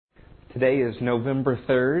Today is November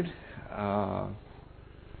 3rd.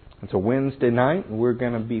 It's a Wednesday night, and we're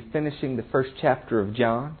going to be finishing the first chapter of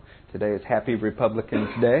John. Today is Happy Republicans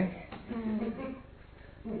Day.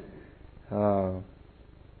 If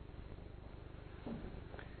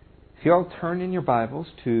you all turn in your Bibles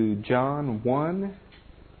to John 1,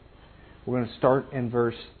 we're going to start in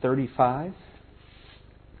verse 35.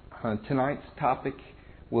 Tonight's topic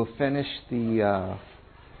will finish the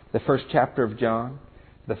first chapter of John.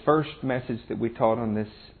 The first message that we taught on this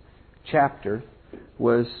chapter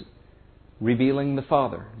was revealing the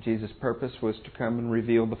Father. Jesus' purpose was to come and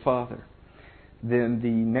reveal the Father. Then the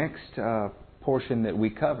next portion that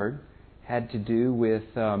we covered had to do with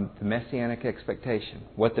the messianic expectation,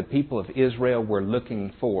 what the people of Israel were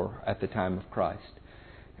looking for at the time of Christ.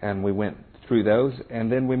 And we went through those,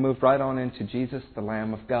 and then we moved right on into Jesus, the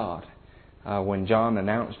Lamb of God. When John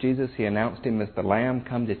announced Jesus, he announced Him as the Lamb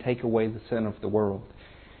come to take away the sin of the world.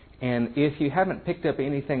 And if you haven't picked up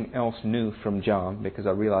anything else new from John, because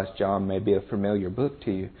I realize John may be a familiar book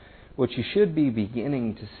to you, what you should be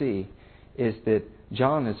beginning to see is that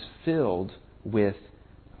John is filled with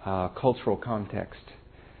cultural context.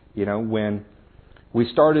 You know, when we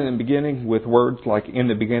started in the beginning with words like, in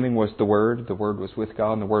the beginning was the Word was with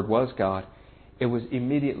God, and the Word was God, it was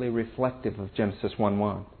immediately reflective of Genesis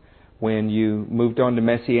 1:1. When you moved on to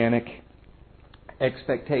messianic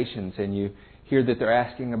expectations and you hear that they're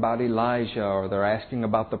asking about Elijah or they're asking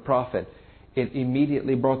about the prophet, it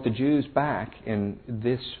immediately brought the Jews back, and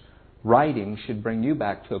this writing should bring you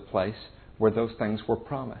back to a place where those things were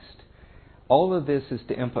promised. All of this is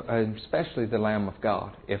to especially the Lamb of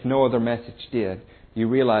God. If no other message did, you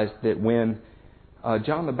realize that when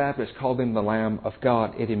John the Baptist called Him the Lamb of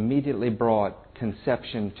God, it immediately brought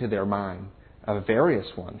conception to their mind of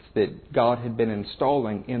various ones that God had been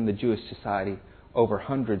installing in the Jewish society over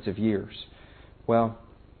hundreds of years. Well,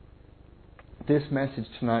 this message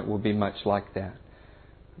tonight will be much like that.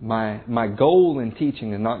 My goal in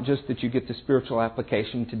teaching is not just that you get the spiritual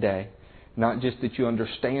application today, not just that you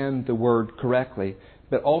understand the Word correctly,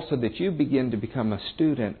 but also that you begin to become a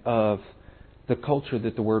student of the culture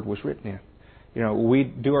that the Word was written in. You know, we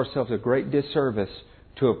do ourselves a great disservice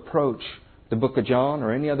to approach the book of John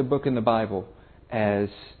or any other book in the Bible as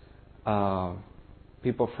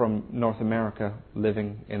people from North America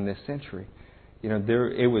living in this century. You know,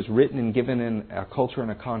 it was written and given in a culture and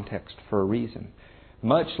a context for a reason.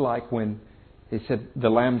 Much like when He said, the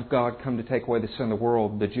Lamb of God come to take away the sin of the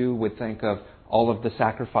world, the Jew would think of all of the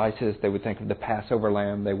sacrifices. They would think of the Passover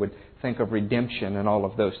lamb. They would think of redemption and all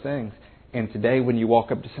of those things. And today when you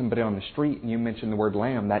walk up to somebody on the street and you mention the word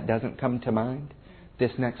lamb, that doesn't come to mind.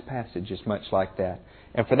 This next passage is much like that.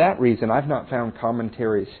 And for that reason, I've not found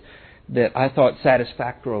commentaries that I thought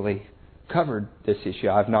satisfactorily covered this issue.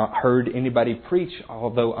 I've not heard anybody preach,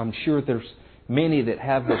 although I'm sure there's many that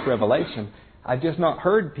have this revelation. I've just not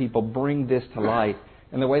heard people bring this to light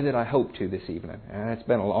in the way that I hope to this evening. And it's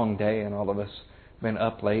been a long day, and all of us have been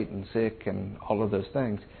up late and sick and all of those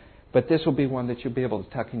things. But this will be one that you'll be able to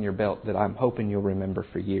tuck in your belt that I'm hoping you'll remember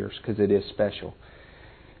for years, because it is special.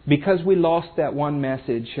 Because we lost that one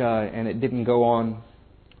message and it didn't go on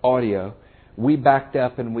audio, we backed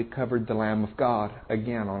up and we covered the Lamb of God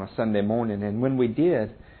again on a Sunday morning. And when we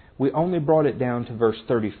did, we only brought it down to verse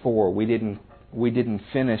 34. We didn't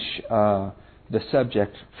finish the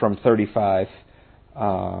subject from 35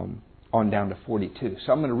 on down to 42.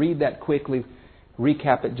 So I'm going to read that quickly,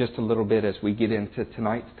 recap it just a little bit as we get into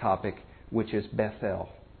tonight's topic, which is Bethel.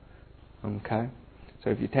 Okay? So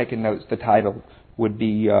if you're taking notes, the title would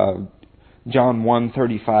be John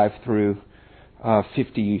 1:35 through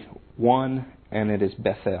 51, and it is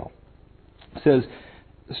Bethel. It says,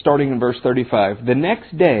 starting in verse 35, the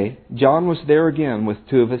next day John was there again with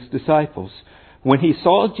two of his disciples. When he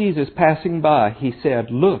saw Jesus passing by, he said,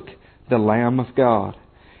 "Look, the Lamb of God."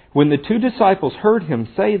 When the two disciples heard him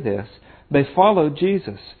say this, they followed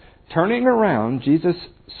Jesus. Turning around, Jesus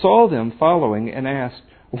saw them following and asked,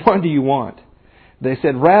 "What do you want?" They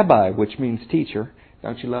said, "Rabbi," which means teacher.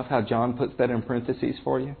 Don't you love how John puts that in parentheses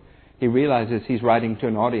for you? He realizes he's writing to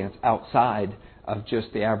an audience outside of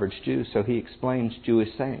just the average Jew, so he explains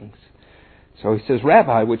Jewish sayings. So he says,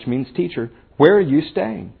 "Rabbi," which means teacher, "where are you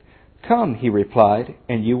staying?" "Come," he replied,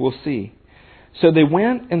 "and you will see." So they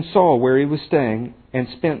went and saw where he was staying and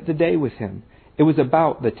spent the day with him. It was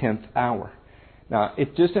about the 10th hour. Now,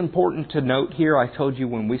 it's just important to note here, I told you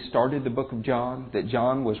when we started the book of John that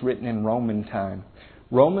John was written in Roman time.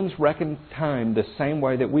 Romans reckon time the same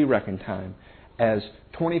way that we reckon time, as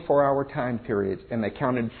 24-hour time periods, and they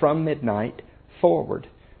counted from midnight forward.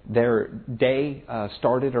 Their day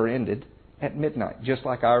started or ended at midnight, just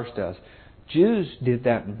like ours does. Jews did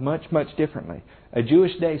that much, much differently. A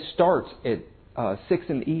Jewish day starts at 6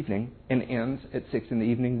 in the evening and ends at 6 in the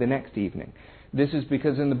evening the next evening. This is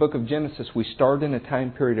because in the book of Genesis we start in a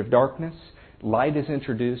time period of darkness, light is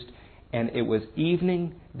introduced, and it was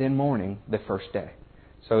evening, then morning, the first day.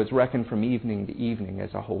 So it's reckoned from evening to evening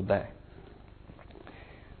as a whole day.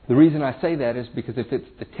 The reason I say that is because if it's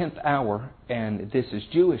the 10th hour and this is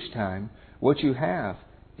Jewish time, what you have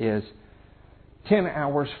is 10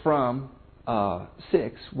 hours from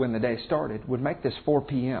 6 when the day started would make this 4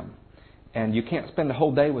 p.m. And you can't spend a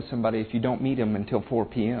whole day with somebody if you don't meet them until 4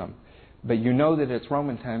 p.m. But you know that it's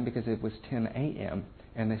Roman time because it was 10 a.m.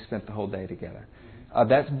 and they spent the whole day together.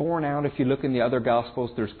 That's borne out if you look in the other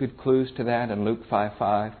Gospels. There's good clues to that in Luke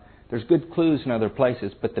 5:5. There's good clues in other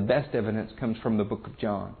places, but the best evidence comes from the book of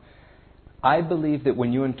John. I believe that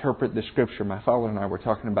when you interpret the Scripture, my father and I were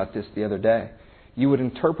talking about this the other day, you would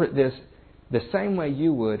interpret this the same way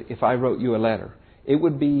you would if I wrote you a letter. It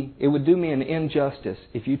would do me an injustice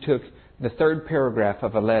if you took the third paragraph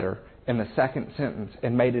of a letter and the second sentence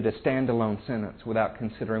and made it a standalone sentence without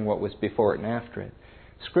considering what was before it and after it.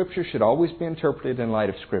 Scripture should always be interpreted in light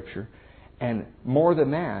of Scripture, and more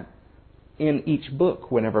than that, in each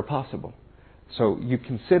book whenever possible. So you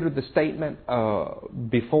consider the statement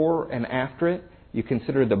before and after it, you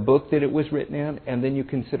consider the book that it was written in, and then you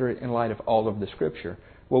consider it in light of all of the Scripture.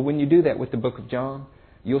 Well, when you do that with the book of John,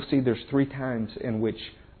 you'll see there's 3 times in which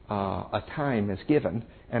a time is given,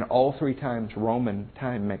 and all 3 times Roman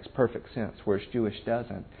time makes perfect sense, whereas Jewish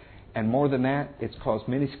doesn't. And more than that, it's caused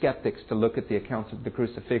many skeptics to look at the accounts of the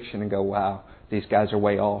crucifixion and go, wow, these guys are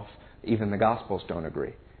way off. Even the Gospels don't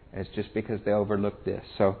agree. And it's just because they overlooked this.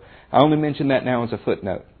 So I only mention that now as a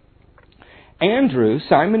footnote. Andrew,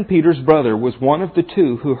 Simon Peter's brother, was one of the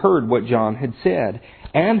 2 who heard what John had said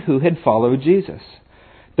and who had followed Jesus.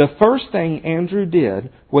 The first thing Andrew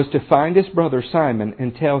did was to find his brother Simon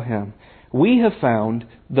and tell him, "We have found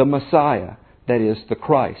the Messiah," that is, the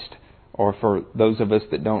Christ. Or for those of us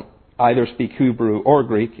that don't either speak Hebrew or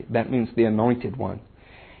Greek, that means the Anointed One.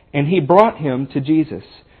 And he brought him to Jesus.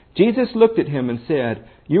 Jesus looked at him and said,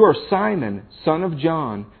 "You are Simon, son of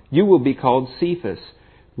John. You will be called Cephas,"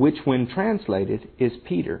 which when translated is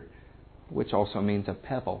Peter, which also means a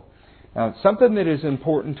pebble. Now, something that is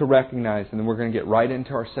important to recognize, and then we're going to get right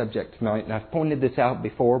into our subject tonight, and I've pointed this out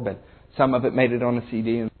before, but some of it made it on a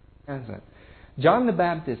CD and hasn't. John the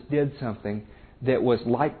Baptist did something that was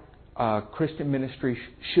like Christian ministry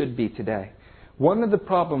should be today. One of the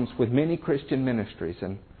problems with many Christian ministries,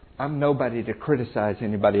 and I'm nobody to criticize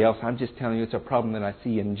anybody else, I'm just telling you it's a problem that I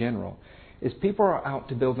see in general, is people are out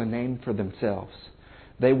to build a name for themselves.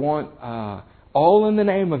 They want, all in the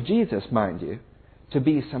name of Jesus, mind you, to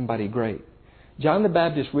be somebody great. John the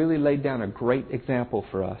Baptist really laid down a great example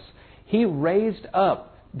for us. He raised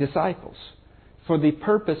up disciples for the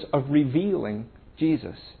purpose of revealing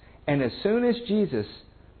Jesus. And as soon as Jesus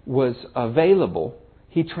was available,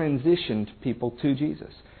 he transitioned people to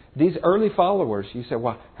Jesus. These early followers, you say,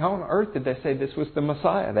 well, how on earth did they say this was the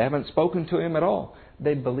Messiah? They haven't spoken to him at all.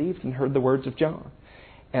 They believed and heard the words of John.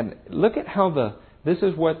 And look at how this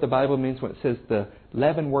is what the Bible means when it says the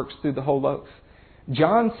leaven works through the whole loaf.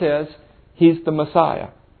 John says he's the Messiah.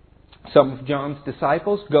 Some of John's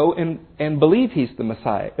disciples go and believe he's the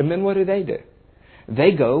Messiah. And then what do?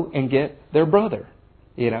 They go and get their brother,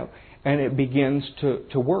 and it begins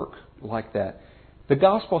to work like that. The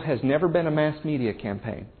gospel has never been a mass media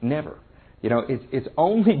campaign. Never. It's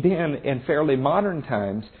only been in fairly modern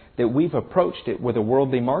times that we've approached it with a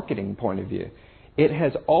worldly marketing point of view. It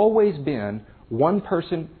has always been one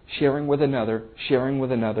person sharing with another,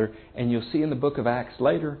 and you'll see in the book of Acts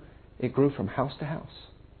later, it grew from house to house.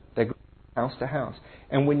 They grew from house to house.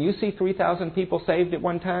 And when you see 3,000 people saved at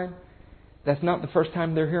one time, that's not the first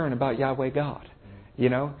time they're hearing about Yahweh God.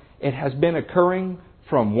 It has been occurring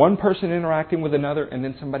from one person interacting with another, and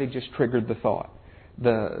then somebody just triggered the thought.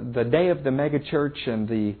 The day of the mega church and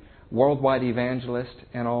the worldwide evangelist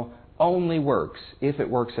and all only works, if it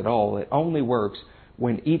works at all, it only works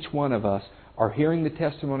when each one of us are hearing the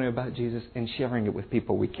testimony about Jesus and sharing it with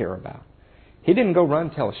people we care about. He didn't go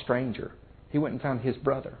run tell a stranger. He went and found his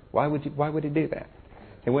brother. Why would he do that?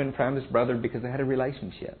 He went and found his brother because they had a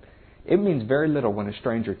relationship. It means very little when a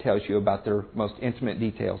stranger tells you about their most intimate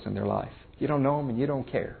details in their life. You don't know them and you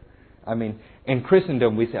don't care. In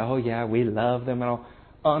Christendom we say, oh yeah, we love them and all.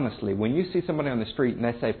 Honestly, when you see somebody on the street and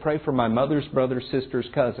they say, pray for my mother's brother, sister's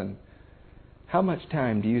cousin, how much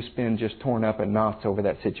time do you spend just torn up in knots over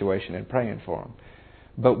that situation and praying for them?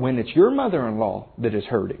 But when it's your mother-in-law that is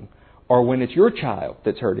hurting, or when it's your child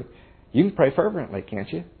that's hurting, you can pray fervently,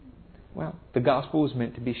 can't you? Well, the gospel was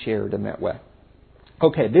meant to be shared in that way.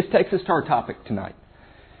 Okay, this takes us to our topic tonight.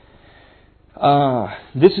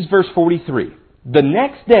 This is verse 43. The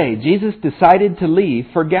next day, Jesus decided to leave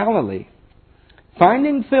for Galilee.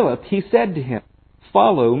 Finding Philip, he said to him,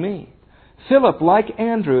 "Follow me." Philip, like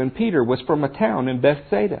Andrew and Peter, was from a town in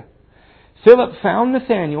Bethsaida. Philip found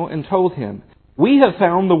Nathanael and told him, "We have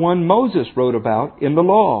found the one Moses wrote about in the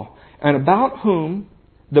law, and about whom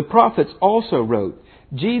the prophets also wrote,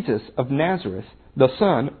 Jesus of Nazareth, the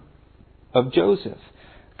son of Joseph."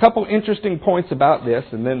 A couple interesting points about this,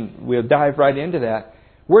 and then we'll dive right into that.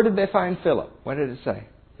 Where did they find Philip? What did it say?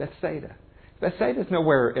 Bethsaida. Bethsaida's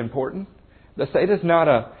nowhere important. Bethsaida's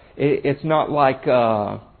it's not like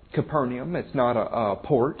Capernaum. It's not a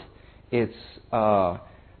port. It's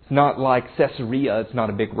not like Caesarea. It's not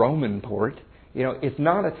a big Roman port. It's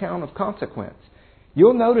not a town of consequence.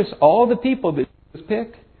 You'll notice all the people that Jesus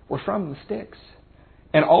picked were from the sticks.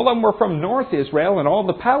 And all of them were from North Israel, and all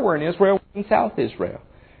the power in Israel was in South Israel.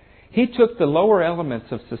 He took the lower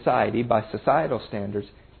elements of society by societal standards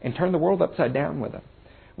and turned the world upside down with them.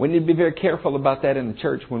 We need to be very careful about that in the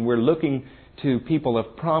church when we're looking to people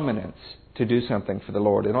of prominence to do something for the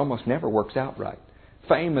Lord. It almost never works out right.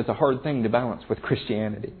 Fame is a hard thing to balance with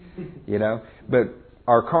Christianity, But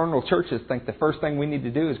our carnal churches think the first thing we need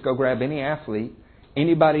to do is go grab any athlete,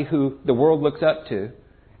 anybody who the world looks up to,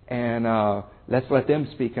 and let's let them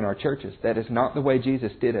speak in our churches. That is not the way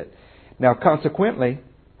Jesus did it. Now, consequently,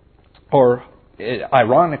 or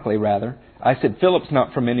ironically rather, I said Philip's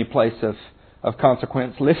not from any place of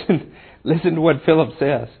consequence. Listen to what Philip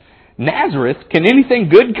says. "Nazareth, can anything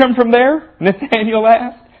good come from there?" Nathanael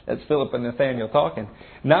asked. That's Philip and Nathanael talking.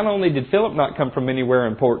 Not only did Philip not come from anywhere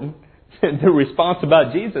important, the response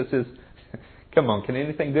about Jesus is, come on, can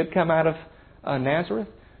anything good come out of Nazareth?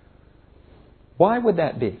 Why would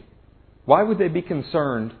that be? Why would they be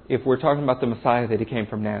concerned if we're talking about the Messiah that he came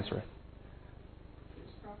from Nazareth?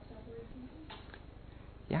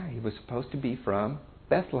 Yeah, he was supposed to be from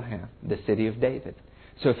Bethlehem, the city of David.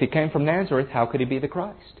 So if he came from Nazareth, how could he be the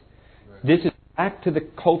Christ? This is back to the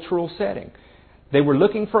cultural setting. They were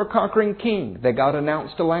looking for a conquering king. They got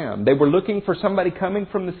announced a lamb. They were looking for somebody coming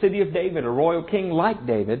from the city of David, a royal king like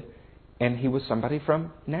David, and he was somebody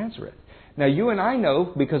from Nazareth. Now you and I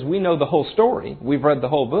know, because we know the whole story, we've read the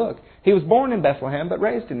whole book, he was born in Bethlehem but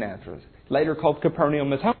raised in Nazareth, later called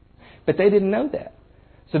Capernaum his home. But they didn't know that.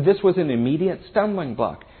 So this was an immediate stumbling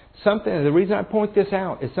block. The reason I point this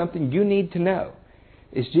out is something you need to know,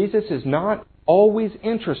 is Jesus is not always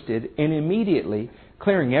interested in immediately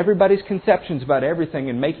clearing everybody's conceptions about everything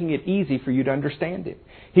and making it easy for you to understand it.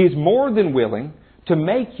 He's more than willing to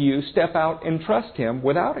make you step out and trust Him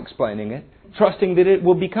without explaining it, trusting that it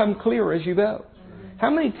will become clear as you go. How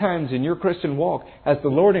many times in your Christian walk has the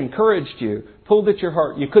Lord encouraged you, pulled at your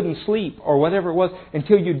heart, you couldn't sleep or whatever it was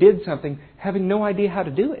until you did something, having no idea how to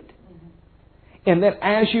do it? And then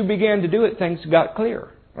as you began to do it, things got clear.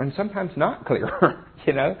 And sometimes not clear,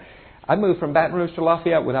 I moved from Baton Rouge to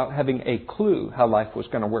Lafayette without having a clue how life was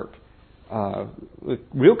going to work.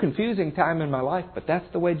 Real confusing time in my life, but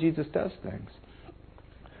that's the way Jesus does things.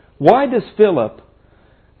 Why does Philip...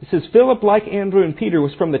 It says, Philip, like Andrew and Peter,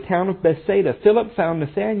 was from the town of Bethsaida. Philip found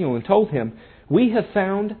Nathanael and told him, "We have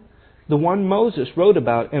found the one Moses wrote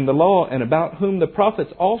about in the law and about whom the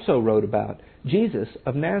prophets also wrote about, Jesus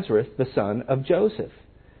of Nazareth, the son of Joseph."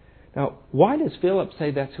 Now, why does Philip say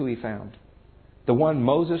that's who he found? The one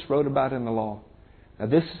Moses wrote about in the law. Now,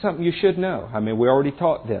 this is something you should know. We already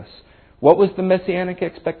taught this. What was the messianic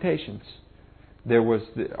expectations? There was,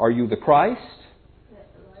 are you the Christ?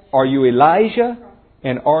 Are you Elijah?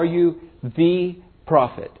 And are you the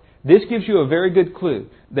prophet? This gives you a very good clue.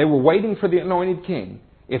 They were waiting for the anointed king.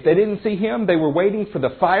 If they didn't see him, they were waiting for the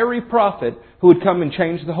fiery prophet who would come and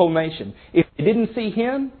change the whole nation. If they didn't see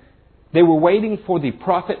him, they were waiting for the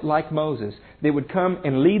prophet like Moses. They would come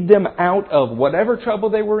and lead them out of whatever trouble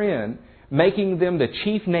they were in, making them the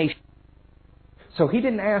chief nation. So he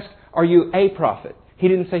didn't ask, are you a prophet? He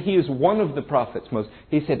didn't say he is one of the prophets, Moses.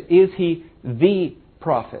 He said, is he the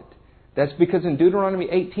prophet? That's because in Deuteronomy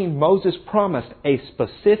 18, Moses promised a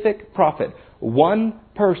specific prophet, one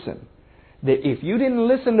person, that if you didn't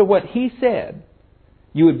listen to what he said,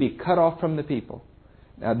 you would be cut off from the people.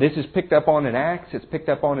 Now, this is picked up on in Acts. It's picked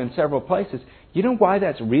up on in several places. You know why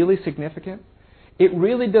that's really significant? It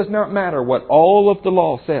really does not matter what all of the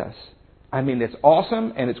law says. It's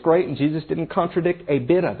awesome and it's great, and Jesus didn't contradict a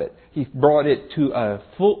bit of it. He brought it to a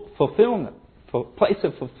place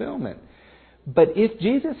of fulfillment. But if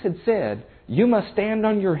Jesus had said, you must stand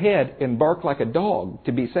on your head and bark like a dog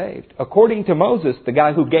to be saved, according to Moses, the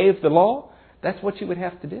guy who gave the law, that's what you would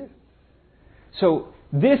have to do. So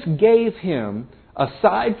this gave him,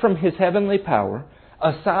 aside from his heavenly power,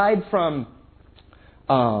 aside from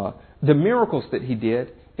the miracles that He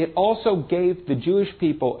did, it also gave the Jewish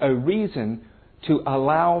people a reason to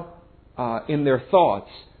allow in their thoughts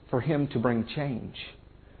for Him to bring change.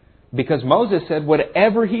 Because Moses said,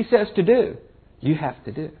 whatever He says to do, you have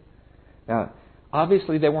to do. Now,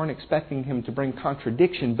 obviously they weren't expecting Him to bring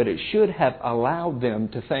contradiction, but it should have allowed them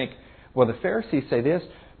to think, well, the Pharisees say this,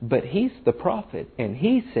 but He's the prophet, and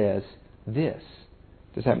He says this.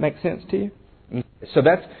 Does that make sense to you? So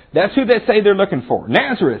that's who they say they're looking for.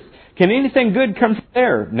 Nazareth. Can anything good come from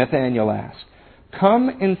there? Nathanael asked. Come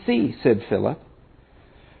and see, said Philip.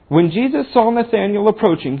 When Jesus saw Nathanael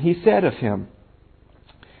approaching, He said of him,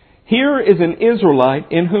 Here is an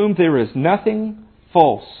Israelite in whom there is nothing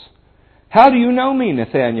false. How do you know me?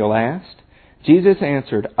 Nathanael asked. Jesus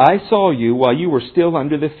answered, I saw you while you were still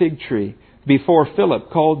under the fig tree, before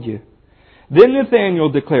Philip called you. Then Nathanael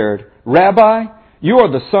declared, Rabbi, you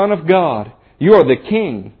are the Son of God. You are the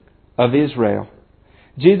King of Israel.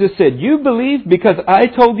 Jesus said, You believe because I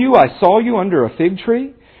told you I saw you under a fig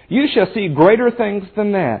tree? You shall see greater things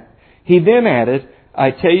than that. He then added,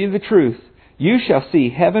 I tell you the truth. You shall see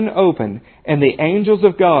heaven open and the angels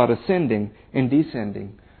of God ascending and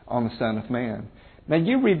descending on the Son of Man. Now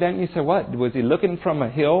you read that and you say, what? Was He looking from a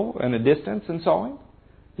hill in a distance and saw Him?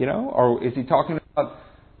 Or is He talking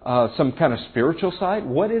about some kind of spiritual sight?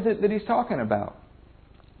 What is it that He's talking about?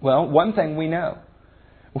 Well, one thing we know.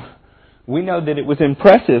 We know that it was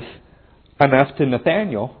impressive enough to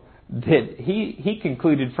Nathanael that he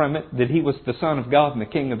concluded from it that He was the Son of God and the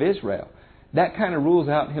King of Israel. That kind of rules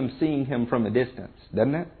out him seeing Him from a distance,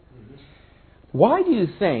 doesn't it? Why do you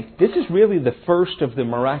think this is really the first of the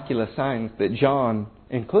miraculous signs that John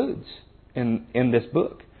includes in this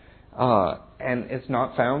book? And it's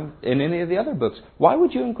not found in any of the other books. Why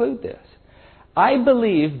would you include this? I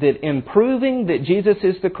believe that in proving that Jesus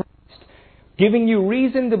is the Christ, giving you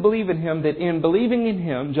reason to believe in Him, that in believing in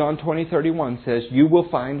Him, John 20:31 says, you will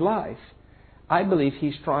find life. I believe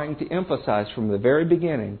He's trying to emphasize from the very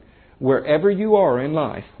beginning, wherever you are in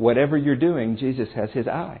life, whatever you're doing, Jesus has His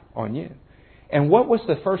eye on you. And what was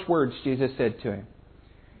the first words Jesus said to him?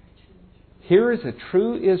 Here is a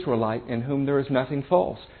true Israelite in whom there is nothing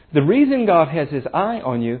false. The reason God has His eye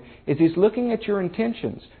on you is He's looking at your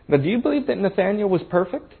intentions. Now, do you believe that Nathanael was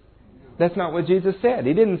perfect? That's not what Jesus said.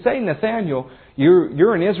 He didn't say, Nathanael,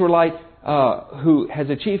 you're an Israelite who has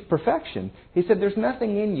achieved perfection. He said, there's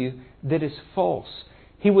nothing in you that is false.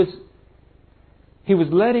 He was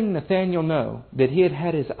letting Nathanael know that he had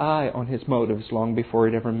had his eye on his motives long before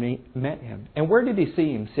he'd ever met him. And where did he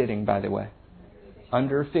see him sitting, by the way?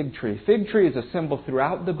 Under a fig tree. Fig tree is a symbol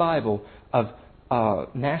throughout the Bible of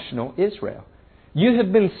national Israel. You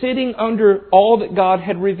have been sitting under all that God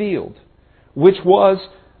had revealed, which was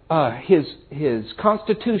His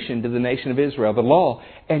constitution to the nation of Israel, the law.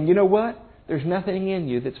 And you know what? There's nothing in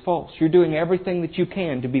you that's false. You're doing everything that you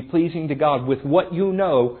can to be pleasing to God with what you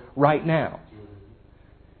know right now.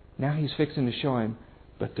 Now He's fixing to show him,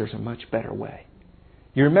 but there's a much better way.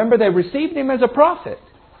 You remember they received Him as a prophet.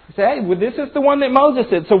 They say, hey, well, this is the one that Moses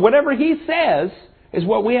said. So whatever he says is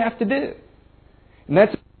what we have to do. And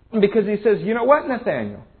that's because He says, you know what,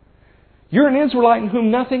 Nathanael? You're an Israelite in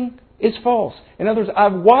whom nothing is false. In other words,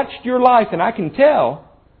 I've watched your life and I can tell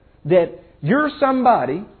that you're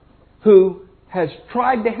somebody who has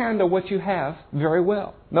tried to handle what you have very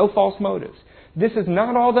well. No false motives. This is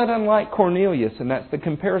not all that unlike Cornelius, and that's the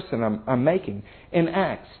comparison I'm making. In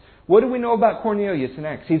Acts, what do we know about Cornelius in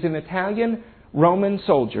Acts? He's an Italian Roman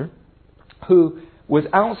soldier who was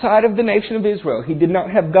outside of the nation of Israel. He did not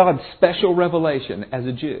have God's special revelation as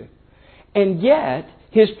a Jew. And yet,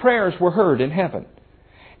 his prayers were heard in heaven.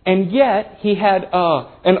 And yet, he had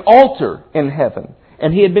an altar in heaven.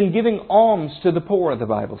 And he had been giving alms to the poor, the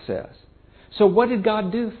Bible says. So what did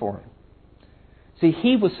God do for him? See,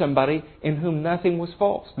 he was somebody in whom nothing was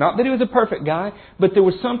false. Not that he was a perfect guy, but there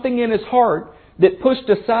was something in his heart that pushed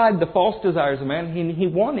aside the false desires of man, and he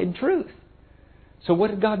wanted truth. So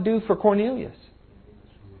what did God do for Cornelius?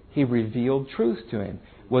 He revealed truth to him.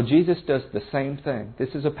 Well, Jesus does the same thing. This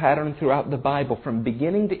is a pattern throughout the Bible from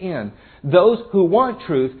beginning to end. Those who want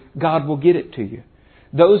truth, God will get it to you.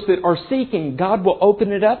 Those that are seeking, God will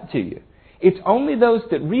open it up to you. It's only those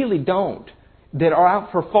that really don't, that are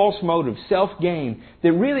out for false motives, self-gain,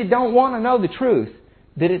 that really don't want to know the truth,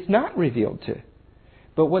 that it's not revealed to.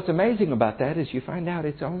 But what's amazing about that is you find out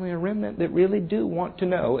it's only a remnant that really do want to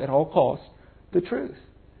know at all costs the truth.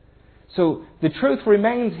 So the truth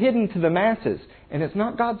remains hidden to the masses. And it's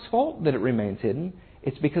not God's fault that it remains hidden.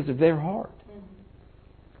 It's because of their heart.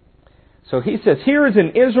 So He says, here is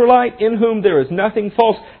an Israelite in whom there is nothing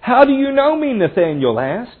false. How do you know me? Nathanael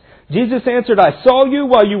asked. Jesus answered, I saw you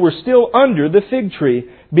while you were still under the fig tree,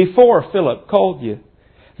 before Philip called you.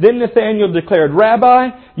 Then Nathanael declared, Rabbi,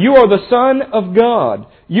 you are the Son of God.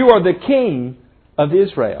 You are the King of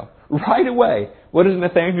Israel. Right away, what does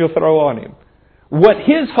Nathanael throw on him? What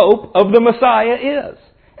his hope of the Messiah is,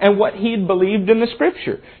 and what he'd believed in the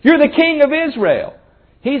Scripture. You're the King of Israel.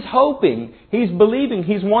 He's hoping, he's believing,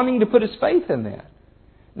 he's wanting to put his faith in that.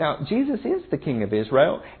 Now, Jesus is the King of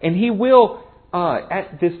Israel, and He will,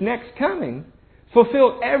 at this next coming,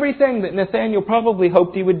 fulfill everything that Nathanael probably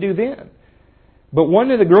hoped He would do then. But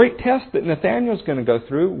one of the great tests that Nathanael's going to go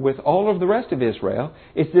through with all of the rest of Israel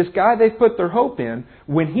is this guy they've put their hope in.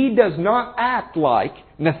 When he does not act like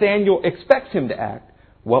Nathanael expects him to act,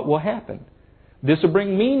 what will happen? This will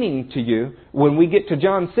bring meaning to you when we get to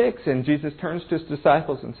John 6 and Jesus turns to His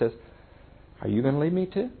disciples and says, are you going to leave me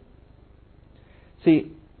too?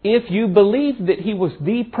 See, if you believe that He was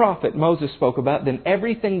the prophet Moses spoke about, then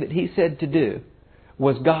everything that he said to do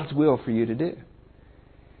was God's will for you to do.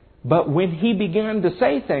 But when He began to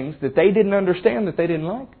say things that they didn't understand, that they didn't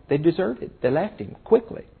like, they deserted. They left Him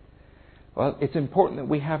quickly. Well, it's important that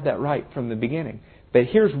we have that right from the beginning. But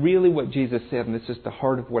here's really what Jesus said, and this is the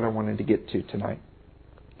heart of what I wanted to get to tonight.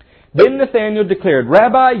 Then Nathanael declared,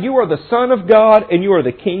 Rabbi, you are the Son of God, and you are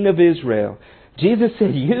the King of Israel. Jesus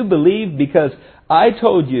said, you believe because I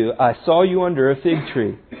told you I saw you under a fig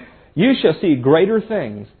tree. You shall see greater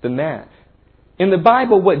things than that. In the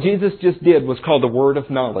Bible, what Jesus just did was called the word of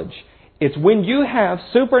knowledge. It's when you have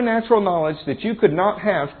supernatural knowledge that you could not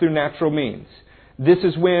have through natural means. This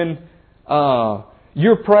is when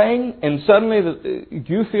you're praying and suddenly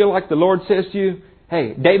you feel like the Lord says to you,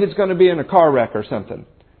 hey, David's going to be in a car wreck or something.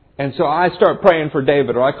 And so I start praying for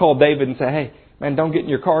David, or I call David and say, hey, man, don't get in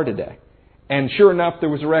your car today. And sure enough, there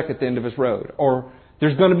was a wreck at the end of his road. Or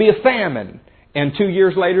there's going to be a famine. And 2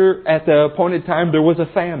 years later, at the appointed time, there was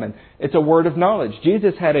a famine. It's a word of knowledge.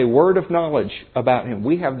 Jesus had a word of knowledge about Him.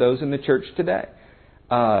 We have those in the church today.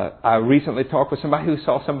 I recently talked with somebody who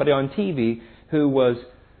saw somebody on TV who was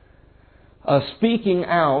speaking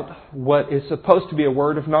out what is supposed to be a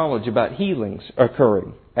word of knowledge about healings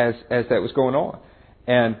occurring as that was going on.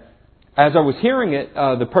 And as I was hearing it,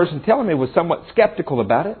 the person telling me was somewhat skeptical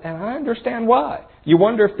about it, and I understand why. You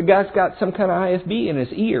wonder if the guy's got some kind of IFB in his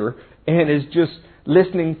ear and is just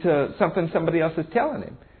listening to something somebody else is telling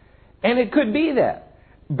him. And it could be that.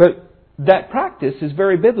 But that practice is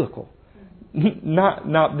very biblical.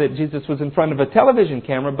 Not that Jesus was in front of a television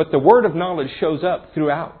camera, but the word of knowledge shows up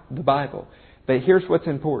throughout the Bible. But here's what's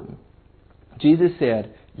important. Jesus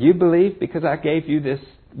said, you believe because I gave you this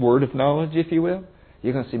word of knowledge, if you will,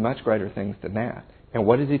 you're going to see much greater things than that. And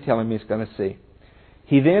what is He telling me He's going to see?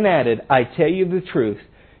 He then added, I tell you the truth,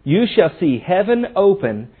 you shall see heaven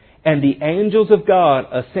open and the angels of God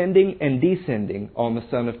ascending and descending on the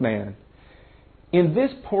Son of Man. In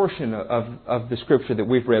this portion of the Scripture that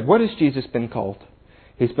we've read, what has Jesus been called?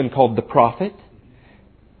 He's been called the prophet.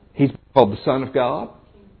 He's been called the Son of God.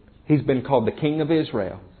 He's been called the King of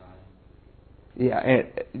Israel.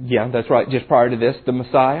 Yeah, that's right. Just prior to this, the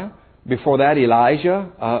Messiah. Before that, Elijah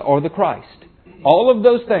or the Christ. All of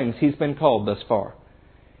those things He's been called thus far.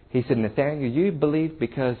 He said, Nathanael, you believe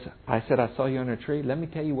because I said I saw you under a tree? Let me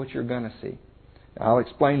tell you what you're going to see. I'll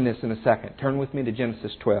explain this in a second. Turn with me to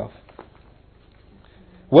Genesis 12.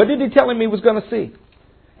 What did He tell him He was going to see?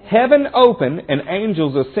 Heaven open and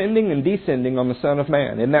angels ascending and descending on the Son of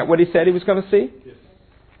Man. Isn't that what He said He was going to see? Yes.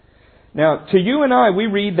 Now, to you and I, we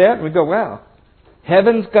read that and we go, wow,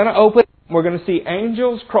 heaven's going to open. We're going to see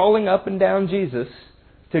angels crawling up and down Jesus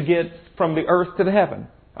to get from the earth to the heaven.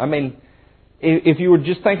 I mean, if you were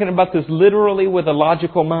just thinking about this literally with a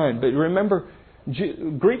logical mind. But remember,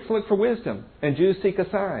 Greeks look for wisdom and Jews seek a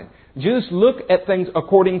sign. Jews look at things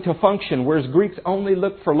according to function, whereas Greeks only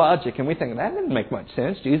look for logic. And we think, that doesn't make much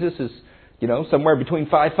sense. Jesus is, somewhere between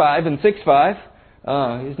 5'5" and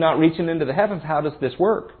 6'5". He's not reaching into the heavens. How does this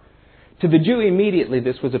work? To the Jew, immediately,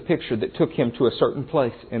 this was a picture that took him to a certain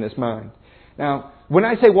place in his mind. Now, when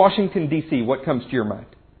I say Washington, D.C., what comes to your mind?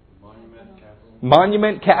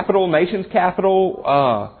 Monument, capital, nation's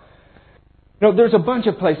capital. There's a bunch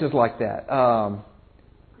of places like that.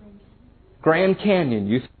 Grand Canyon.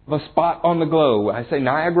 You have a spot on the globe. I say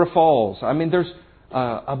Niagara Falls. I mean, there's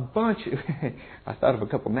a bunch. I thought of a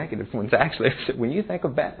couple negative ones, actually. When you think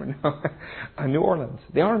of Baton, New Orleans,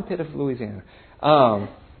 the armpit of Louisiana.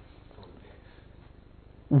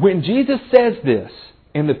 When Jesus says this,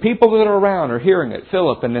 and the people that are around are hearing it,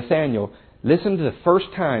 Philip and Nathanael, listen to the first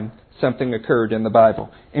time something occurred in the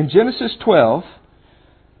Bible. In Genesis 12,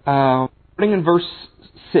 starting in verse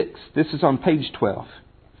 6, this is on page 12.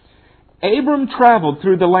 Abram traveled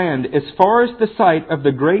through the land as far as the site of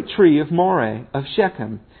the great tree of Moreh of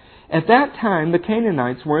Shechem. At that time the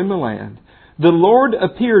Canaanites were in the land. The Lord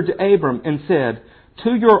appeared to Abram and said,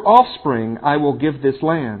 "To your offspring I will give this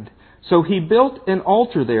land." So he built an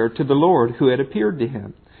altar there to the Lord who had appeared to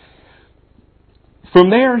him. From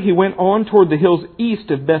there he went on toward the hills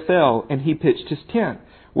east of Bethel, and he pitched his tent,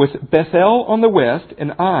 with Bethel on the west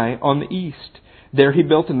and Ai on the east. There he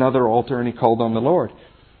built another altar, and he called on the Lord.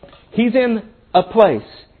 He's in a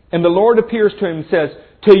place, and the Lord appears to him and says,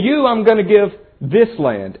 "To you I'm going to give this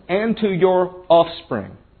land, and to your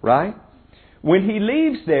offspring." Right? When he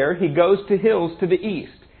leaves there, he goes to hills to the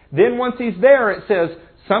east. Then once he's there, it says,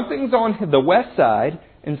 something's on the west side,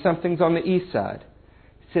 and something's on the east side.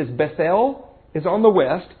 It says Bethel is on the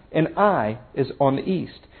west, and Ai is on the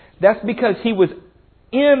east. That's because he was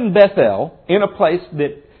in Bethel, in a place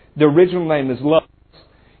that the original name is Luz.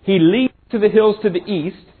 He leads to the hills to the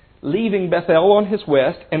east, leaving Bethel on his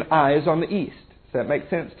west, and Ai is on the east. Does that make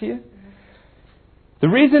sense to you? The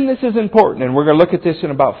reason this is important, and we're going to look at this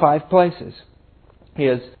in about 5 places,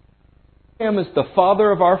 is Abraham is the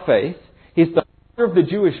father of our faith. He's the father of the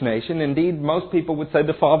Jewish nation. Indeed, most people would say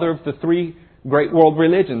the father of the 3 great world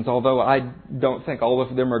religions, although I don't think all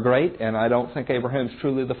of them are great, and I don't think Abraham's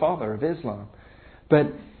truly the father of Islam.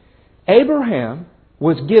 But Abraham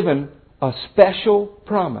was given a special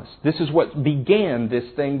promise. This is what began this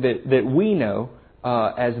thing that we know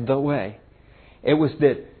as the way. It was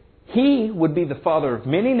that he would be the father of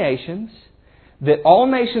many nations, that all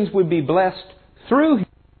nations would be blessed through him,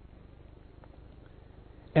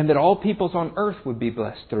 and that all peoples on earth would be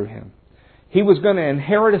blessed through him. He was going to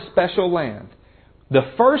inherit a special land.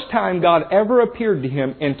 The first time God ever appeared to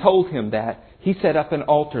him and told him that, he set up an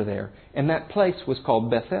altar there. And that place was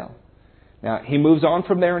called Bethel. Now, he moves on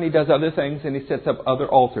from there and he does other things and he sets up other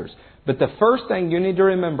altars. But the first thing you need to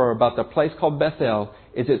remember about the place called Bethel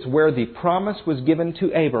is it's where the promise was given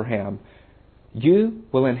to Abraham. You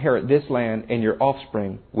will inherit this land and your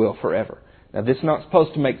offspring will forever. Now, this is not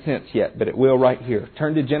supposed to make sense yet, but it will right here.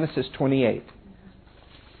 Turn to Genesis 28.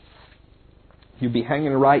 You'll be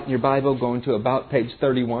hanging right in your Bible, going to about page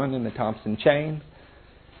 31 in the Thompson chain.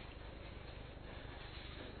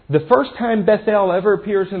 The first time Bethel ever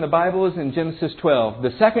appears in the Bible is in Genesis 12.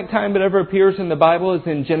 The second time it ever appears in the Bible is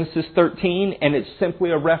in Genesis 13, and it's simply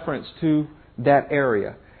a reference to that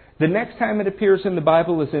area. The next time it appears in the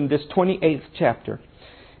Bible is in this 28th chapter.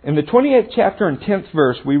 In the 28th chapter and 10th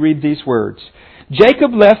verse, we read these words.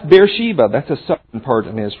 Jacob left Beersheba, that's a southern part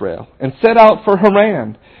in Israel, and set out for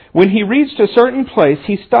Haran. When he reached a certain place,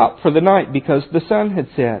 he stopped for the night because the sun had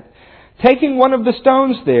set. Taking one of the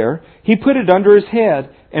stones there, he put it under his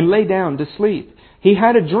head and lay down to sleep. He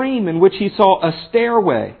had a dream in which he saw a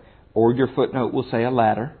stairway, or your footnote will say a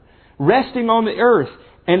ladder, resting on the earth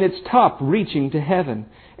and its top reaching to heaven.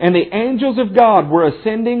 And the angels of God were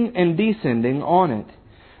ascending and descending on it.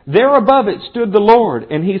 There above it stood the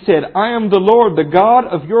Lord, and he said, I am the Lord, the God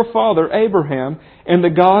of your father Abraham, and the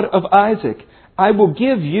God of Isaac. I will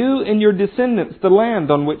give you and your descendants the land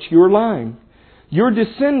on which you are lying. Your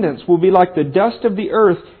descendants will be like the dust of the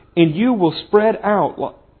earth, and you will spread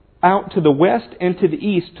out to the west and to the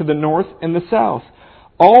east, to the north and the south.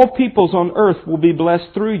 All peoples on earth will be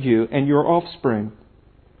blessed through you and your offspring.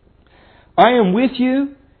 I am with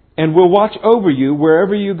you and will watch over you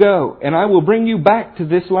wherever you go, and I will bring you back to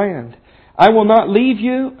this land. I will not leave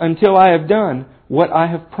you until I have done what I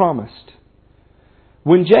have promised.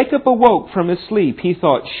 When Jacob awoke from his sleep, he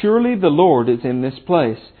thought, surely the Lord is in this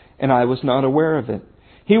place, and I was not aware of it.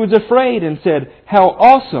 He was afraid and said, how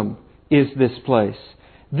awesome is this place!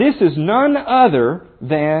 This is none other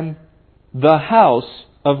than the house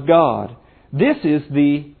of God. This is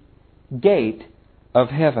the gate of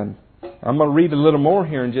heaven. I'm going to read a little more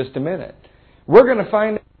here in just a minute. We're going to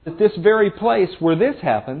find out that this very place where this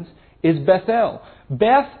happens is Bethel.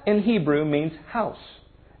 Beth in Hebrew means house.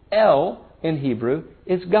 El in Hebrew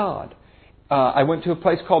is God. I went to a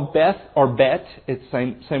place called Beth or Bet. It's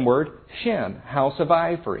same word. Shen, house of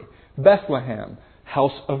ivory. Bethlehem,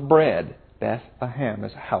 house of bread. Bethlehem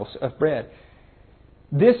is a house of bread.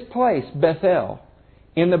 This place, Bethel,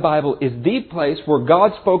 in the Bible is the place where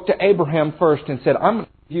God spoke to Abraham first and said, I'm going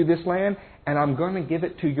to give you this land and I'm going to give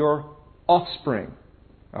it to your offspring.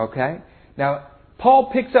 Okay? Now,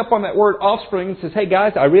 Paul picks up on that word offspring and says, hey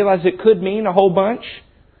guys, I realize it could mean a whole bunch,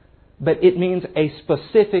 but it means a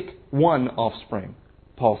specific one offspring,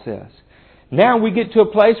 Paul says. Now we get to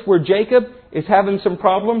a place where Jacob is having some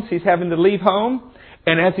problems. He's having to leave home.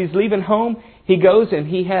 And as he's leaving home, he goes and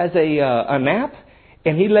he has a nap.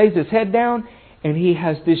 And he lays his head down. and he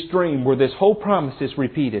has this dream where this whole promise is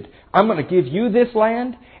repeated. I'm going to give you this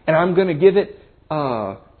land, and I'm going to give it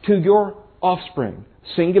to your offspring.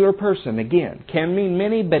 Singular person, again. Can mean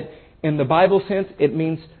many, but in the Bible sense, it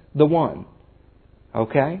means the one.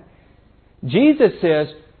 Okay? Jesus says,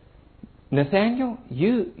 Nathaniel,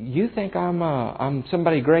 you think I'm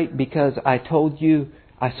somebody great because I told you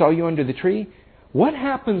I saw you under the tree? What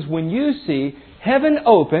happens when you see heaven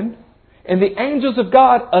open and the angels of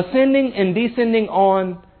God ascending and descending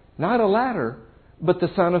on not a ladder, but the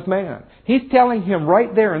Son of Man? He's telling him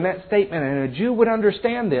right there in that statement, and a Jew would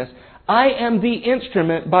understand this, I am the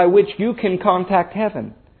instrument by which you can contact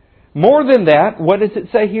heaven. More than that, what does it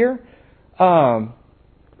say here?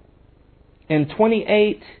 In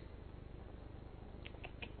 28,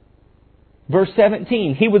 verse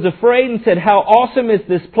 17, he was afraid and said, how awesome is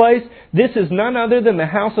this place? This is none other than the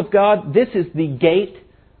house of God. This is the gate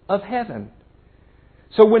of heaven.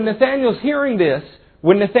 So when Nathanael's hearing this,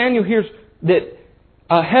 when Nathanael hears that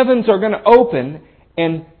heavens are going to open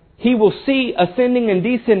and he will see ascending and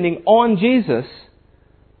descending on Jesus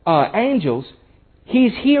angels,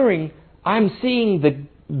 he's hearing, I'm seeing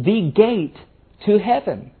the gate to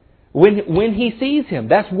heaven. When he sees Him,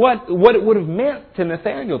 that's what it would have meant to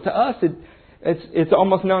Nathanael. To us, it's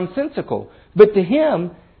almost nonsensical. But to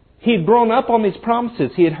him, he'd grown up on these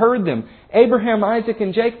promises. He had heard them. Abraham, Isaac,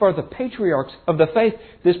 and Jacob are the patriarchs of the faith.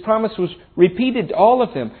 This promise was repeated to all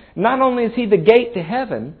of them. Not only is He the gate to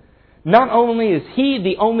heaven, not only is He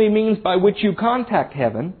the only means by which you contact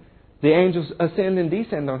heaven, the angels ascend and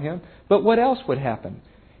descend on Him, but what else would happen?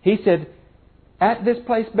 He said, at this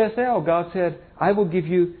place Bethel, God said, I will give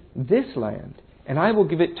you this land, and I will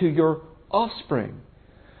give it to your offspring.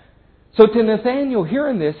 So to Nathanael,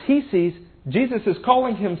 hearing this, he sees Jesus is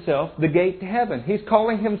calling Himself the gate to heaven. He's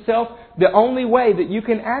calling Himself the only way that you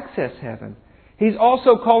can access heaven. He's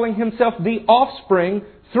also calling Himself the offspring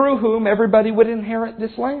through whom everybody would inherit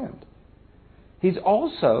this land. He's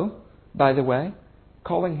also, by the way,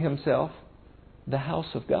 calling Himself the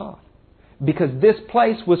house of God. Because this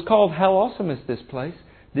place was called, how awesome is this place?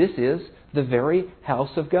 This is the very house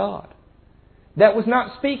of God. That was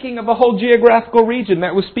not speaking of a whole geographical region.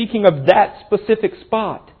 That was speaking of that specific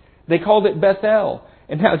spot. They called it Bethel.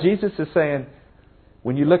 And now Jesus is saying,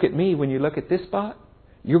 when you look at me, when you look at this spot,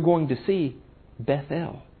 you're going to see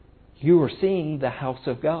Bethel. You are seeing the house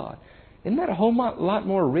of God. Isn't that a whole lot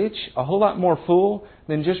more rich, a whole lot more full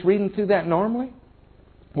than just reading through that normally?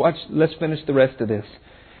 Watch, let's finish the rest of this.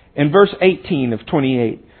 In verse 18 of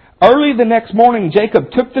 28, early the next morning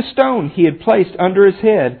Jacob took the stone he had placed under his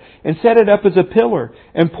head and set it up as a pillar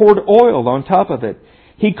and poured oil on top of it.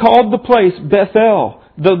 He called the place Bethel,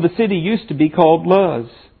 though the city used to be called Luz.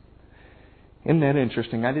 Isn't that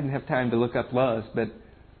interesting? I didn't have time to look up Luz, but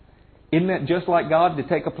isn't that just like God to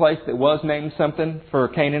take a place that was named something for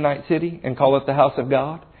a Canaanite city and call it the house of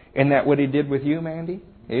God? Isn't that what He did with you, Mandy?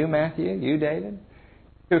 You, Matthew? You, David?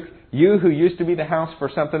 Took you who used to be the house for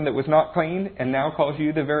something that was not clean and now calls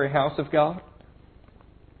you the very house of God?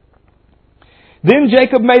 Then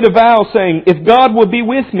Jacob made a vow saying, if God will be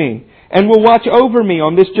with me and will watch over me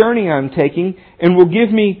on this journey I am taking and will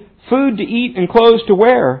give me food to eat and clothes to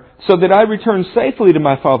wear so that I return safely to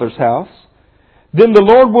my father's house, then the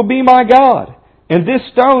Lord will be my God, and this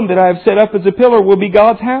stone that I have set up as a pillar will be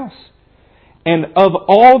God's house. And of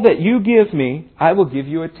all that you give me, I will give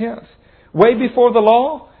you a tenth. Way before the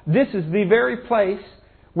law, this is the very place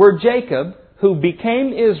where Jacob, who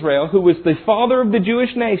became Israel, who was the father of the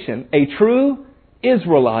Jewish nation, a true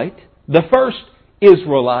Israelite, the first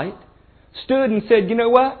Israelite, stood and said, you know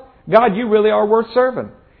what? God, you really are worth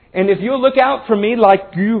serving. And if you'll look out for me like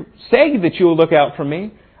you say that you'll look out for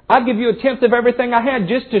me, I'll give you a tenth of everything I had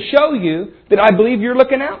just to show you that I believe you're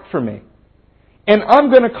looking out for me. And I'm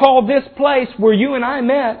going to call this place where you and I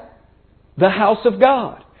met the house of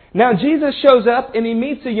God. Now Jesus shows up and He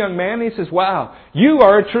meets a young man and He says, wow, you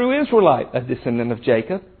are a true Israelite, a descendant of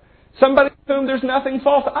Jacob. Somebody with whom there's nothing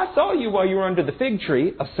false. I saw you while you were under the fig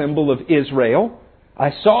tree, a symbol of Israel.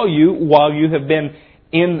 I saw you while you have been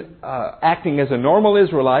acting as a normal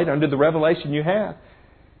Israelite under the revelation you have.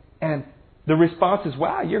 And the response is,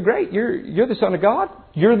 wow, you're great. You're the Son of God.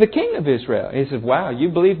 You're the King of Israel. And he says, wow, you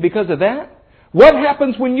believe because of that? What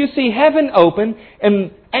happens when you see heaven open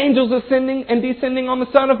and angels ascending and descending on the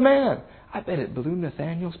Son of Man? I bet it blew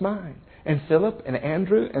Nathanael's mind. And Philip and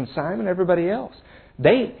Andrew and Simon and everybody else.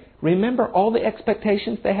 They remember all the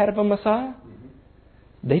expectations they had of a Messiah?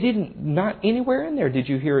 They not anywhere in there did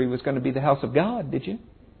you hear He was going to be the house of God, did you?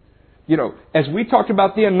 You know, as we talked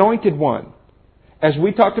about the Anointed One, as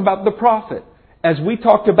we talked about the prophet, as we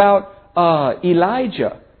talked about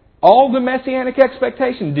Elijah, All the Messianic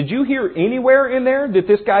expectation. Did you hear anywhere in there that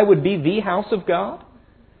this guy would be the house of God?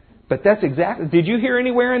 But that's exactly... Did you hear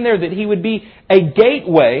anywhere in there that He would be a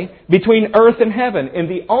gateway between earth and heaven and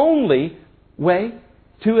the only way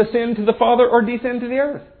to ascend to the Father or descend to the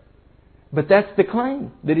earth? But that's the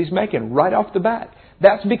claim that He's making right off the bat.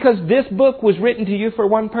 That's because this book was written to you for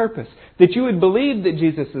one purpose. That you would believe that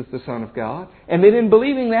Jesus is the Son of God, and that in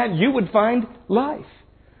believing that, you would find life.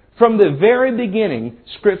 From the very beginning,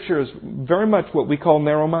 Scripture is very much what we call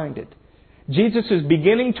narrow-minded. Jesus is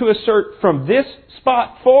beginning to assert from this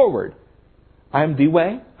spot forward, I am the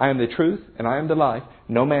way, I am the truth, and I am the life.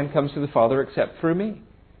 No man comes to the Father except through me.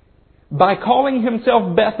 By calling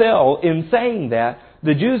Himself Bethel in saying that,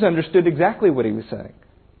 the Jews understood exactly what He was saying.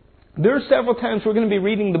 There are several times we're going to be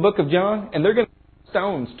reading the book of John, and they're going to use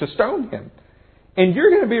stones to stone Him. And you're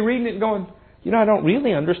going to be reading it going, I don't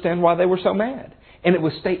really understand why they were so mad. And it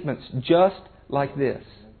was statements just like this.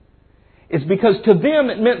 It's because to them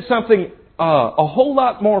it meant something a whole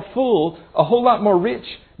lot more full, a whole lot more rich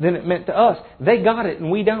than it meant to us. They got it and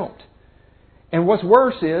we don't. And what's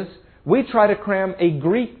worse is, we try to cram a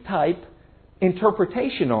Greek-type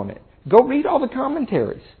interpretation on it. Go read all the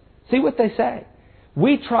commentaries. See what they say.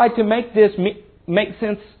 We try to make this make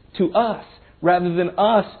sense to us rather than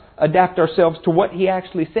us adapt ourselves to what He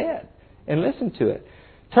actually said and listen to it.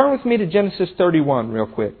 Turn with me to Genesis 31 real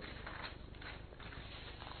quick.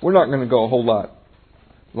 We're not going to go a whole lot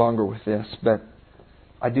longer with this, but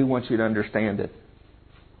I do want you to understand it.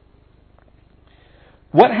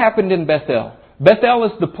 What happened in Bethel? Bethel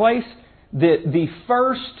is the place that the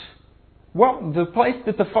place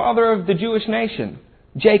that the father of the Jewish nation,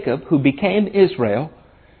 Jacob, who became Israel,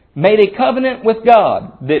 made a covenant with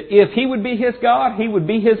God that if he would be his God, he would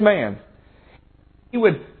be his man. He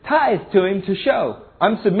would tithe to him to show,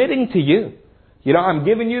 I'm submitting to you. I'm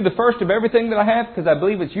giving you the first of everything that I have because I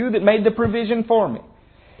believe it's you that made the provision for me.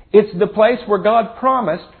 It's the place where God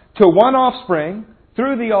promised to one offspring,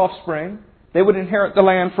 through the offspring, they would inherit the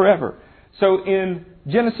land forever. So in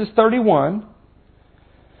Genesis 31,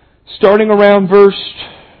 starting around verse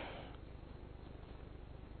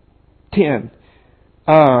 10,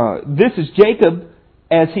 this is Jacob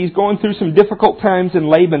as he's going through some difficult times in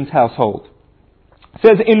Laban's household. It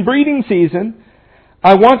says, in breeding season,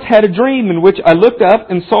 I once had a dream in which I looked up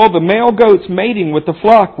and saw the male goats mating with the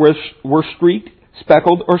flock were streaked,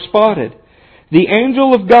 speckled, or spotted. The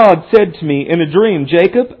angel of God said to me in a dream,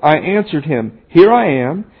 Jacob, I answered him, here I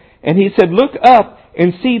am. And he said, look up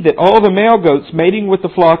and see that all the male goats mating with the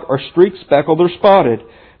flock are streaked, speckled, or spotted.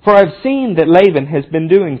 For I've seen that Laban has been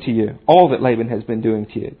doing to you, all that Laban has been doing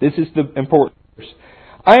to you. This is the important verse.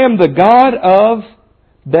 I am the God of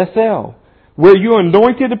Bethel, where you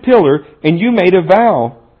anointed a pillar and you made a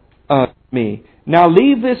vow to me. Now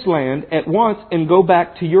leave this land at once and go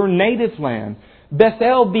back to your native land.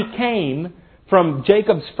 Bethel became, from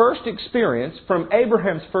Jacob's first experience, from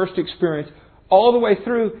Abraham's first experience, all the way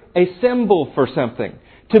through, a symbol for something.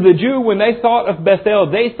 To the Jew, when they thought of Bethel,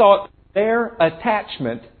 they thought their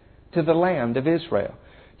attachment to the land of Israel.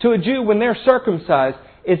 To a Jew, when they're circumcised,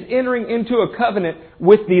 it's entering into a covenant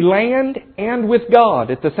with the land and with God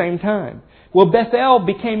at the same time. Well, Bethel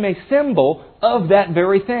became a symbol of that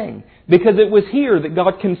very thing, because it was here that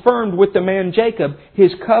God confirmed with the man Jacob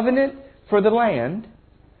His covenant for the land,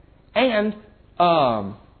 and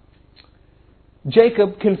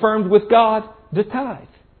Jacob confirmed with God the tithe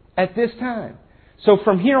at this time. So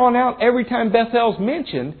from here on out, every time Bethel's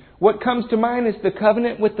mentioned, what comes to mind is the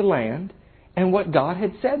covenant with the land and what God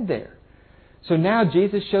had said there. So now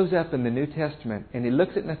Jesus shows up in the New Testament and He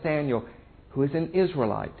looks at Nathanael, who is an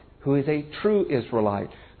Israelite, who is a true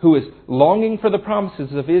Israelite, who is longing for the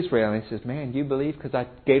promises of Israel. And He says, man, you believe because I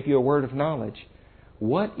gave you a word of knowledge.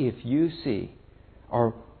 What if you see,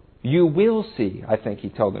 or you will see, I think He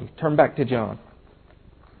told him. Turn back to John.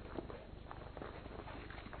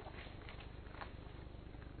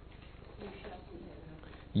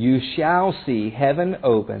 You shall see heaven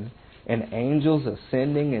open and angels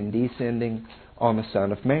ascending and descending on the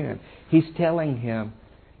Son of Man. He's telling him,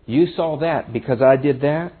 you saw that because I did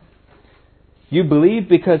that. You believe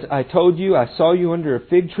because I told you I saw you under a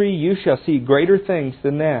fig tree. You shall see greater things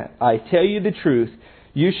than that. I tell you the truth.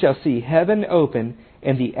 You shall see heaven open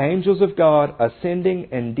and the angels of God ascending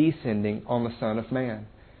and descending on the Son of Man.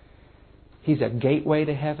 He's a gateway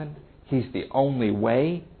to heaven. He's the only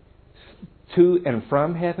way to and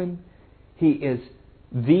from heaven. He is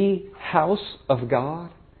the house of God.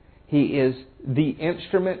 He is the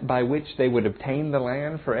instrument by which they would obtain the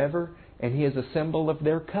land forever. And He is a symbol of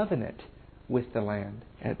their covenant with the land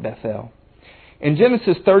at Bethel. In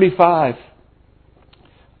Genesis 35,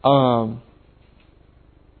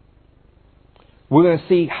 We're going to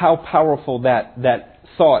see how powerful that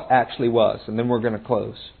thought actually was. And then we're going to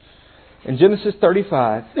close. In Genesis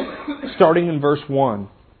 35, starting in verse 1.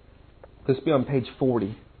 This will be on page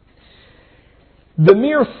 40. The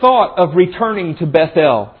mere thought of returning to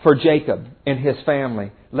Bethel for Jacob and his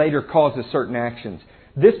family later causes certain actions.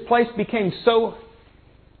 This place became so...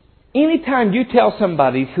 Anytime you tell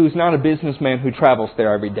somebody who's not a businessman who travels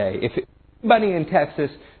there every day, if anybody in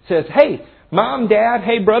Texas says, hey, Mom, Dad,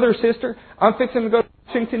 hey, brother, sister, I'm fixing to go to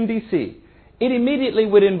Washington, D.C., it immediately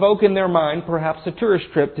would invoke in their mind perhaps a tourist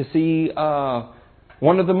trip to see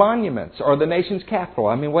one of the monuments or the nation's capital.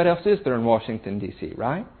 I mean, what else is there in Washington, D.C.,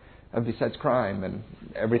 right? Besides crime and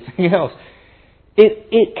everything else.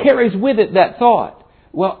 It carries with it that thought.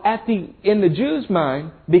 Well, in the Jews'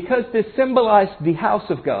 mind, because this symbolized the house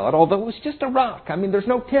of God, although it was just a rock. I mean, there's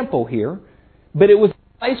no temple here. But it was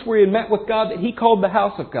a place where he had met with God that he called the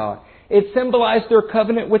house of God. It symbolized their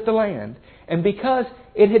covenant with the land. And because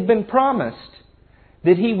it had been promised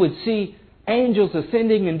that he would see angels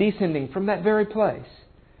ascending and descending from that very place,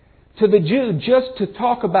 to the Jew, just to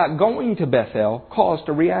talk about going to Bethel caused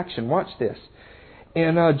a reaction. Watch this.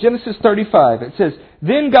 In Genesis 35, it says,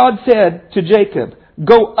 Then God said to Jacob,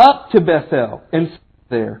 Go up to Bethel and sit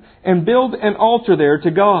there, and build an altar there to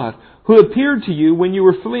God, who appeared to you when you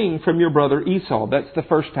were fleeing from your brother Esau. That's the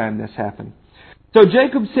first time this happened. So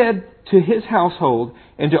Jacob said to his household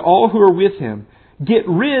and to all who are with him, Get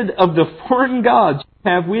rid of the foreign gods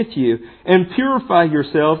you have with you, and purify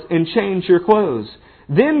yourselves and change your clothes.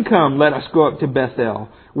 Then come, let us go up to Bethel,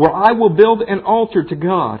 where I will build an altar to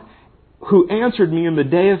God, who answered me in the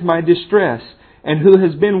day of my distress, and who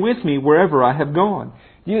has been with me wherever I have gone.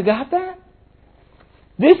 You got that?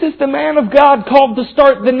 This is the man of God called to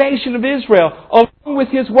start the nation of Israel, along with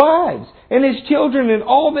his wives and his children and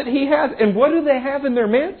all that he has. And what do they have in their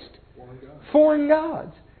midst? Foreign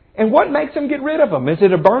gods. And what makes them get rid of them? Is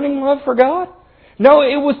it a burning love for God? No,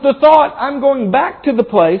 it was the thought, I'm going back to the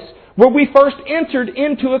place where we first entered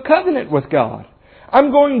into a covenant with God.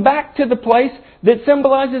 I'm going back to the place that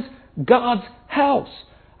symbolizes God's house.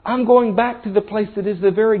 I'm going back to the place that is the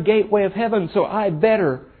very gateway of heaven, so I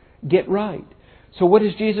better get right. So what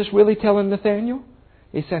is Jesus really telling Nathanael?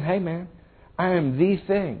 He said, hey man, I am the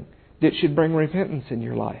thing that should bring repentance in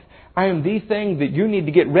your life. I am the thing that you need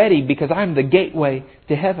to get ready because I am the gateway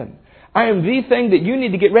to heaven. I am the thing that you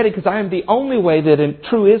need to get ready because I am the only way that a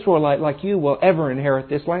true Israelite like you will ever inherit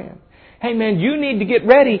this land. Hey man, you need to get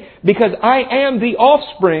ready because I am the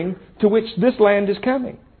offspring to which this land is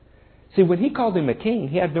coming. See, when he called him a king,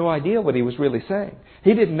 he had no idea what he was really saying.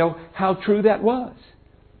 He didn't know how true that was.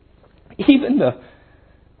 Even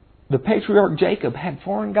the patriarch Jacob had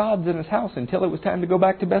foreign gods in his house until it was time to go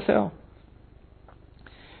back to Bethel.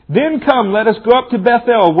 Then come, let us go up to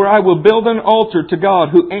Bethel, where I will build an altar to God,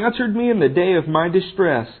 who answered me in the day of my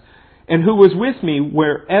distress, and who was with me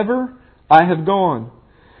wherever I have gone.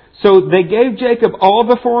 So they gave Jacob all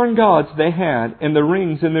the foreign gods they had and the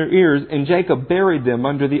rings in their ears, and Jacob buried them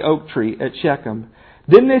under the oak tree at Shechem.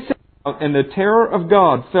 Then they set out, and the terror of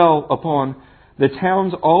God fell upon the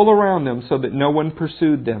towns all around them, so that no one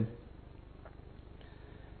pursued them.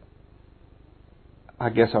 I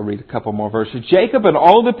guess I'll read a couple more verses. Jacob and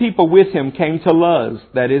all the people with him came to Luz,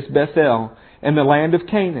 that is Bethel, in the land of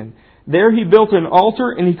Canaan. There he built an altar,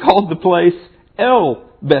 and he called the place El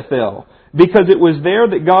Bethel, because it was there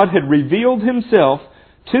that God had revealed himself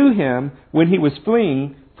to him when he was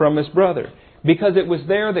fleeing from his brother. Because it was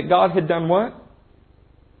there that God had done what?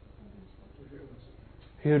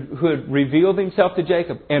 Who had revealed himself to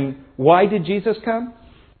Jacob. And why did Jesus come?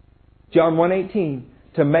 John 1:18.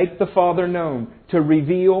 To make the Father known. To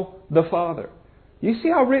reveal the Father. You see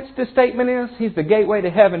how rich this statement is? He's the gateway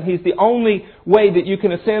to heaven. He's the only way that you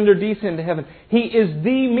can ascend or descend to heaven. He is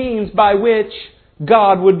the means by which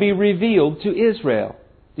God would be revealed to Israel.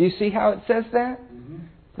 Do you see how it says that? Mm-hmm.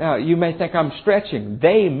 Now, you may think I'm stretching.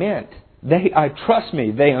 Trust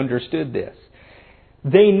me, they understood this.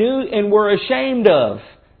 They knew and were ashamed of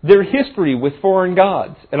their history with foreign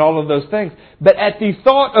gods and all of those things. But at the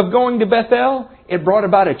thought of going to Bethel, it brought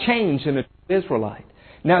about a change in a true Israelite.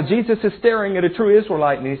 Now, Jesus is staring at a true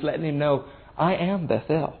Israelite and He's letting him know, I am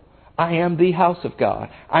Bethel. I am the house of God.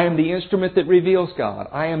 I am the instrument that reveals God.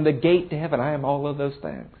 I am the gate to heaven. I am all of those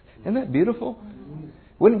things. Isn't that beautiful?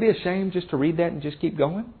 Wouldn't it be a shame just to read that and just keep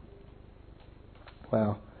going?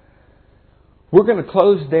 Well, we're going to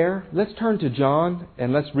close there. Let's turn to John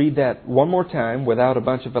and let's read that one more time without a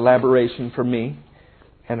bunch of elaboration from me.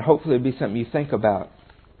 And hopefully it'll be something you think about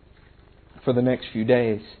for the next few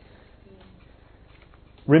days.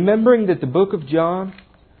 Remembering that the book of John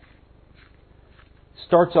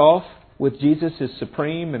starts off with Jesus as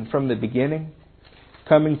supreme and from the beginning.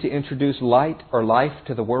 coming to introduce light or life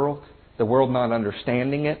to the world not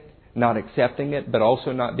understanding it, not accepting it, but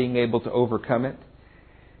also not being able to overcome it.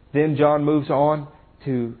 Then John moves on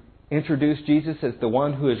to introduce Jesus as the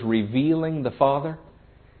one who is revealing the Father.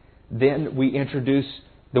 Then we introduce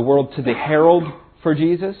the world to the herald for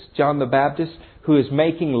Jesus, John the Baptist, who is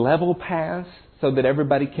making level paths so that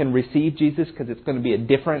everybody can receive Jesus, because it's going to be a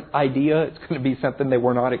different idea. It's going to be something they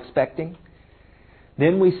were not expecting.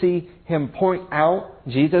 Then we see Him point out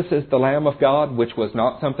Jesus as the Lamb of God, which was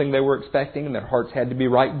not something they were expecting, and their hearts had to be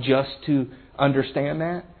right just to understand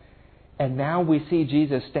that. And now we see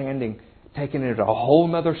Jesus standing, taking it a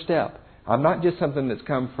whole other step. I'm not just something that's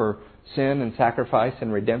come for sin and sacrifice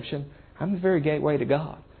and redemption. I'm the very gateway to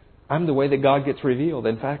God. I'm the way that God gets revealed.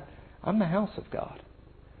 In fact, I'm the house of God.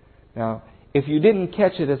 Now, if you didn't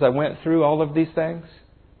catch it as I went through all of these things,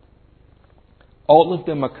 all of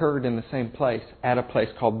them occurred in the same place, at a place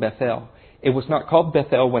called Bethel. It was not called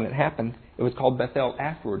Bethel when it happened. It was called Bethel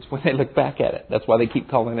afterwards when they look back at it. That's why they keep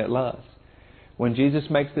calling it Luz. When Jesus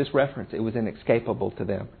makes this reference, it was inescapable to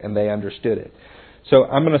them, and they understood it. So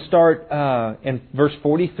I'm going to start in verse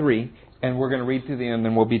 43, and we're going to read through the end,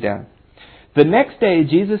 and we'll be done. The next day,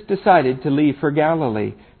 Jesus decided to leave for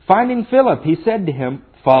Galilee. Finding Philip, He said to him,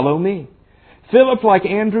 "Follow me." Philip, like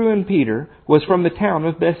Andrew and Peter, was from the town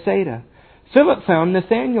of Bethsaida. Philip found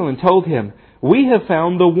Nathanael and told him, "We have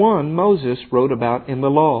found the one Moses wrote about in the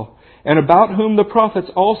law, and about whom the prophets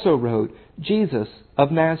also wrote, Jesus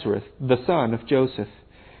of Nazareth, the son of Joseph."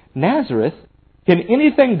 "Nazareth? Can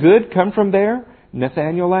anything good come from there?"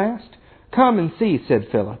 Nathanael asked. "Come and see," said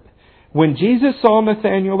Philip. When Jesus saw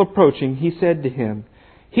Nathanael approaching, He said to him,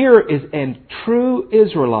 "Here is a true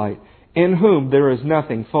Israelite, in whom there is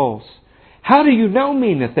nothing false." "How do you know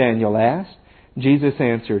me?" Nathanael asked. Jesus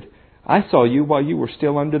answered, "I saw you while you were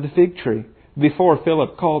still under the fig tree, before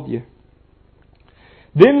Philip called you."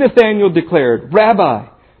 Then Nathanael declared, "Rabbi,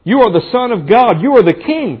 you are the Son of God. You are the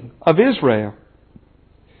King of Israel."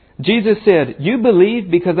 Jesus said, "You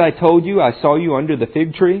believe because I told you I saw you under the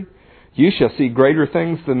fig tree? You shall see greater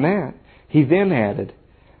things than that." He then added,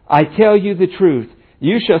 "I tell you the truth.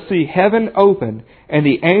 You shall see heaven open and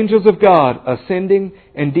the angels of God ascending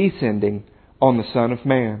and descending on the Son of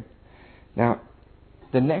Man." Now,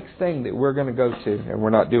 the next thing that we're going to go to, and we're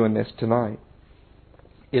not doing this tonight,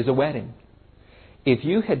 is a wedding. If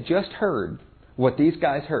you had just heard what these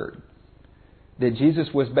guys heard, that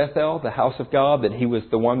Jesus was Bethel, the house of God, that He was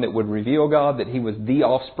the one that would reveal God, that He was the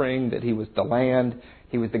offspring, that He was the land,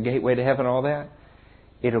 He was the gateway to heaven, all that,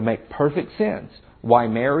 it'll make perfect sense why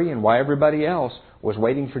Mary and why everybody else was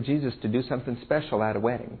waiting for Jesus to do something special at a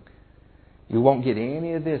wedding. You won't get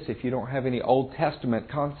any of this if you don't have any Old Testament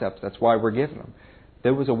concepts. That's why we're giving them.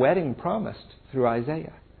 There was a wedding promised through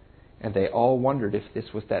Isaiah, and they all wondered if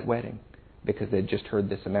this was that wedding because they'd just heard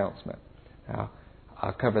this announcement. Now,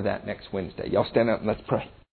 I'll cover that next Wednesday. Y'all stand up and let's pray.